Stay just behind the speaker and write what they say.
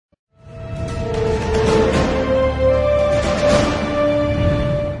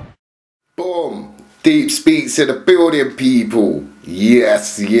Deepsspeaks in the building, people.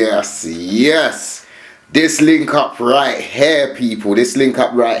 Yes, yes, yes. This link up right here, people. This link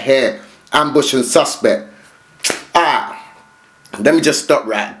up right here. Ambush and suspect. Alright, let me just stop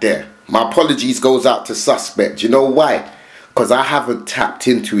right there. My apologies goes out to suspect. You know why? Because I haven't tapped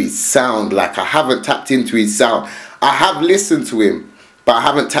into his sound. Like, I haven't tapped into his sound. I have listened to him, but I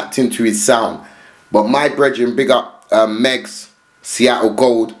haven't tapped into his sound. But my brethren, big up Megs, Seattle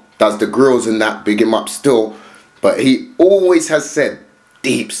Gold, does the grills and that, big him up still. But he always has said,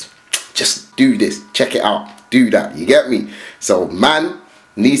 Deeps, just do this, check it out, do that, you get me? So man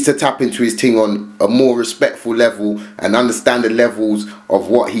needs to tap into his thing on a more respectful level and understand the levels of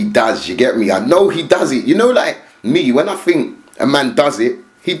what he does, you get me? I know he does it, you know, like me, when I think a man does it,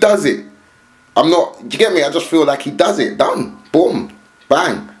 he does it. I'm not, you get me? I just feel like he does it, done, boom,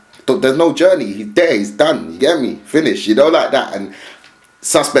 bang. There's no journey, he's there, he's done, you get me? Finished, you know, like that. And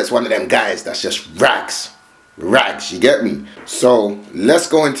Suspect's one of them guys that's just rags, you get me? So let's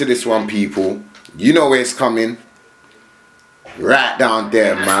go into this one, people. You know where it's coming, right down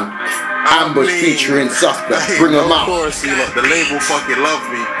there, man. Ambush featuring Suspect, bring them out. The label fucking love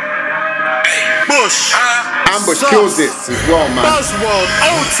me. Bush, Ambush kills this as well, man. Buzzworld,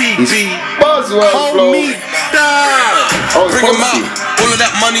 OTB, Buzzworld flow. Oh, bring him out. All of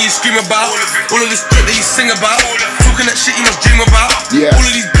that money you scream about, all of this shit that you sing about, talking that shit you must dream about. Yeah. All of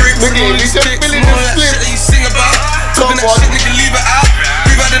these bricks, all of these sticks, all of that shit that you sing about, talking that shit, nigga, leave it out.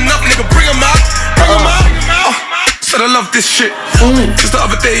 We've had enough, nigga, bring him out. Bring him out. Said I love this shit. Just the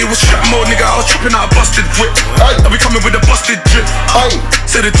other day it was trap mode, nigga. I was trapping out a busted whip. I be coming with a busted drip.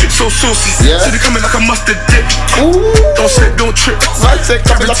 Said the drip so saucy. Said they coming like a mustard dip. Don't slip, don't trip.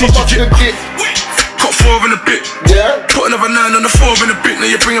 Coming like a mustard dip. Got 4 in a bit. Put another 9 on the 4 in a bit. Now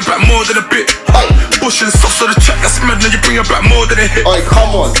you're bringing back more than a bit. Bush and sauce on the track, that's mad. Now you're bringing back more than a hit.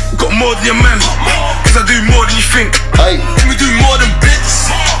 Come on. Got more than your man. Cause I do more than you think. Can we do more than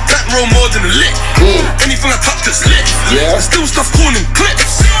bits? That roll more than a lick. Anything I touch that's lit. Still stuff calling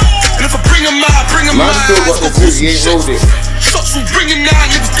clips. And if I bring him out, I bring him out. Still got the boot, he ain't rolled it. Shots will bring him out,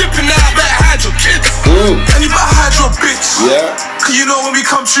 niggas dipping out. Better hide your kids. And you better hide your bitch. Cause you know when we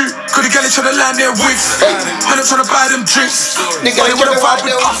come through, cause the galley tryna land their wigs. And I'm tryna buy them drinks. They wanna vibe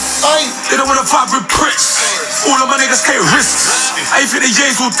with us. They don't wanna vibe with bricks. All of my niggas take risks. I ain't think the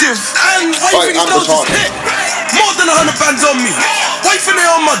Jays will diff. And why you think these girls just hit? More than 100 bands on me. Why you think they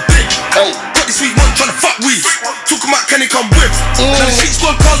on my dick? Got this sweet one tryna fuck with. Talking about can they come with? And the street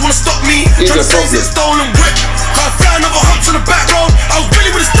squad cars wanna stop me. Tryna say it's a stolen whip. Can't fly another humps on the back road. I was really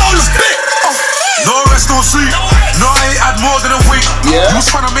with a stolen spit. No rest, no sleep. No, I ain't had more than a week. You was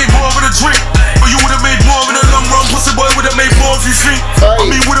tryna make more with a drink, but you would've made more in the long run. Pussy boy would've made more if you think. I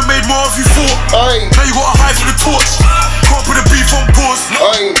mean, would've made more if you fought. Now you gotta hide for the torch. Can't put the beef on pause.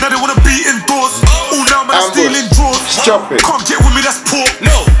 Now they wanna be indoors. All now man stealing drawers. Can't get with me, that's poor.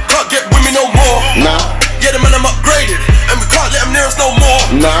 No, can't get with me no more. Yeah, the man I'm upgraded, and we can't let them near us no more.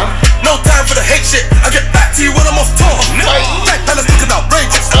 No time for the hate shit. I get back to you when I'm off tour. Like fellas looking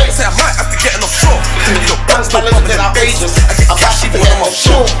outrageous. I say I might have to get an offshore. Your band's still bumping outrageous. I get cash even when I'm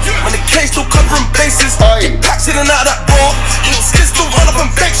offshore. When the case still covering bases, get packs in and out of that door. You know, skins still run up and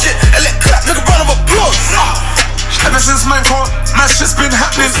bake shit and let clap nigga round of applause. Ever since man caught, man shit's been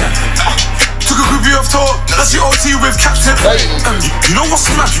happening. Took a groupie off tour, that's your OT with Captain. You know what's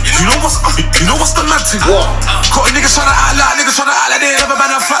mad? You know what's the mad thing? Caught a nigga tryna act like they never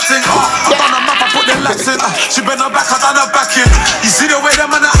been a fat thing. I done a map, I put the laps in. She bent her back, I done her back in. You see the way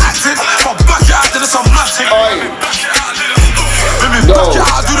them man are acting? If I back it out, then it's a mad thing. Let me back it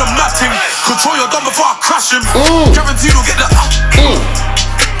out, do the mad thing. Control your dumb before I crash him. Guarantee you'll get the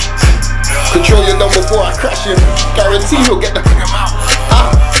Control your number before I crash him. Guarantee you'll get the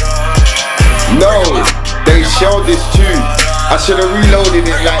No, they shelled this tune. I should have reloaded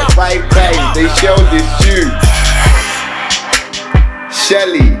it like 5 times. They shelled this tune.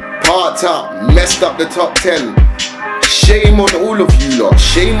 Shelly, parked up, messed up the top 10. Shame on all of you lot.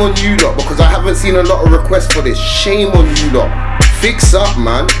 Shame on you lot, because I haven't seen a lot of requests for this. Shame on you lot. Fix up,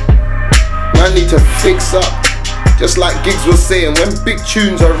 man. Man need to fix up. Just like Giggs was saying, when big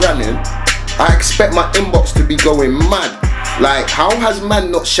tunes are running, I expect my inbox to be going mad. Like, how has man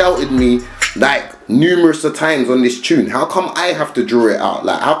not shouted me like numerous of times on this tune? How come I have to draw it out?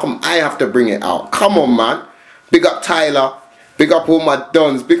 Like, how come I have to bring it out? Come on, man. Big up Tyler. Big up all my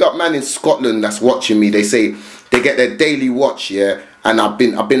dons. Big up man in Scotland that's watching me. They say they get their daily watch, yeah. And I've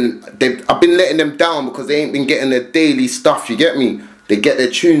been letting them down because they ain't been getting their daily stuff. You get me? They get their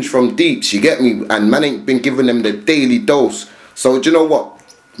tunes from Deeps. You get me? And man ain't been giving them the daily dose. So do you know what?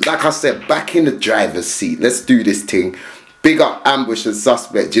 Like I said, back in the driver's seat. Let's do this thing. Big up Ambush and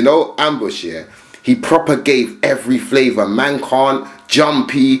Suspect. You know Ambush, yeah? He proper gave every flavour. Man Can't,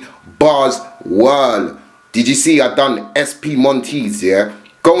 Jumpy, Buzz, Whirl. Did you see I done SP Montees, yeah?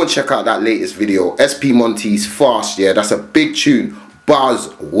 Go and check out that latest video. SP Montees Fast, yeah? That's a big tune.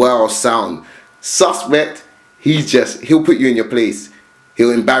 Buzz, Whirl sound. Suspect, he'll put you in your place.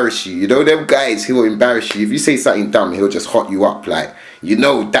 He'll embarrass you. You know them guys, he'll embarrass you. If you say something dumb, he'll just hot you up. Like, you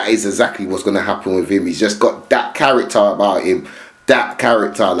know that is exactly what's going to happen with him. He's just got that character about him. That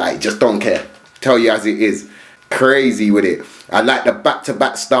character, like, just don't care. Tell you as it is. Crazy with it. I like the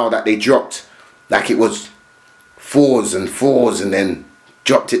back-to-back style that they dropped. Like it was 4s and 4s and then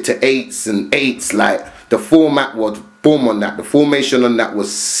dropped it to 8s and 8s. Like, the format was boom on that. The formation on that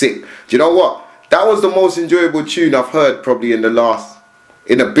was sick. Do you know what? That was the most enjoyable tune I've heard probably in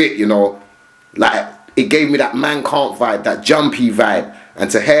a bit, you know. Like, it gave me that Man Can't vibe, that Jumpy vibe.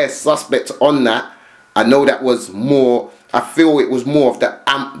 And to hear Suspect on that, I know that was more, I feel it was more of the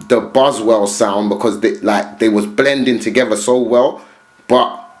Buzzwell sound, because they was blending together so well.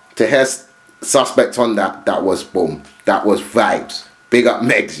 But to hear Suspect on that, that was boom. That was vibes. Big up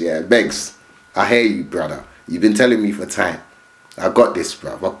Megs, yeah. Megs, I hear you, brother. You've been telling me for time. I got this,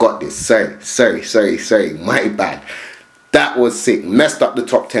 bruv. I got this. Sorry. My bad. That was sick. Messed up the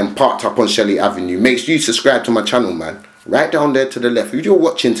top 10. Parked up on Shelley Avenue. Make sure you subscribe to my channel, man. Right down there to the left. If you're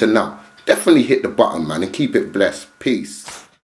watching to now, definitely hit the button, man. And keep it blessed. Peace.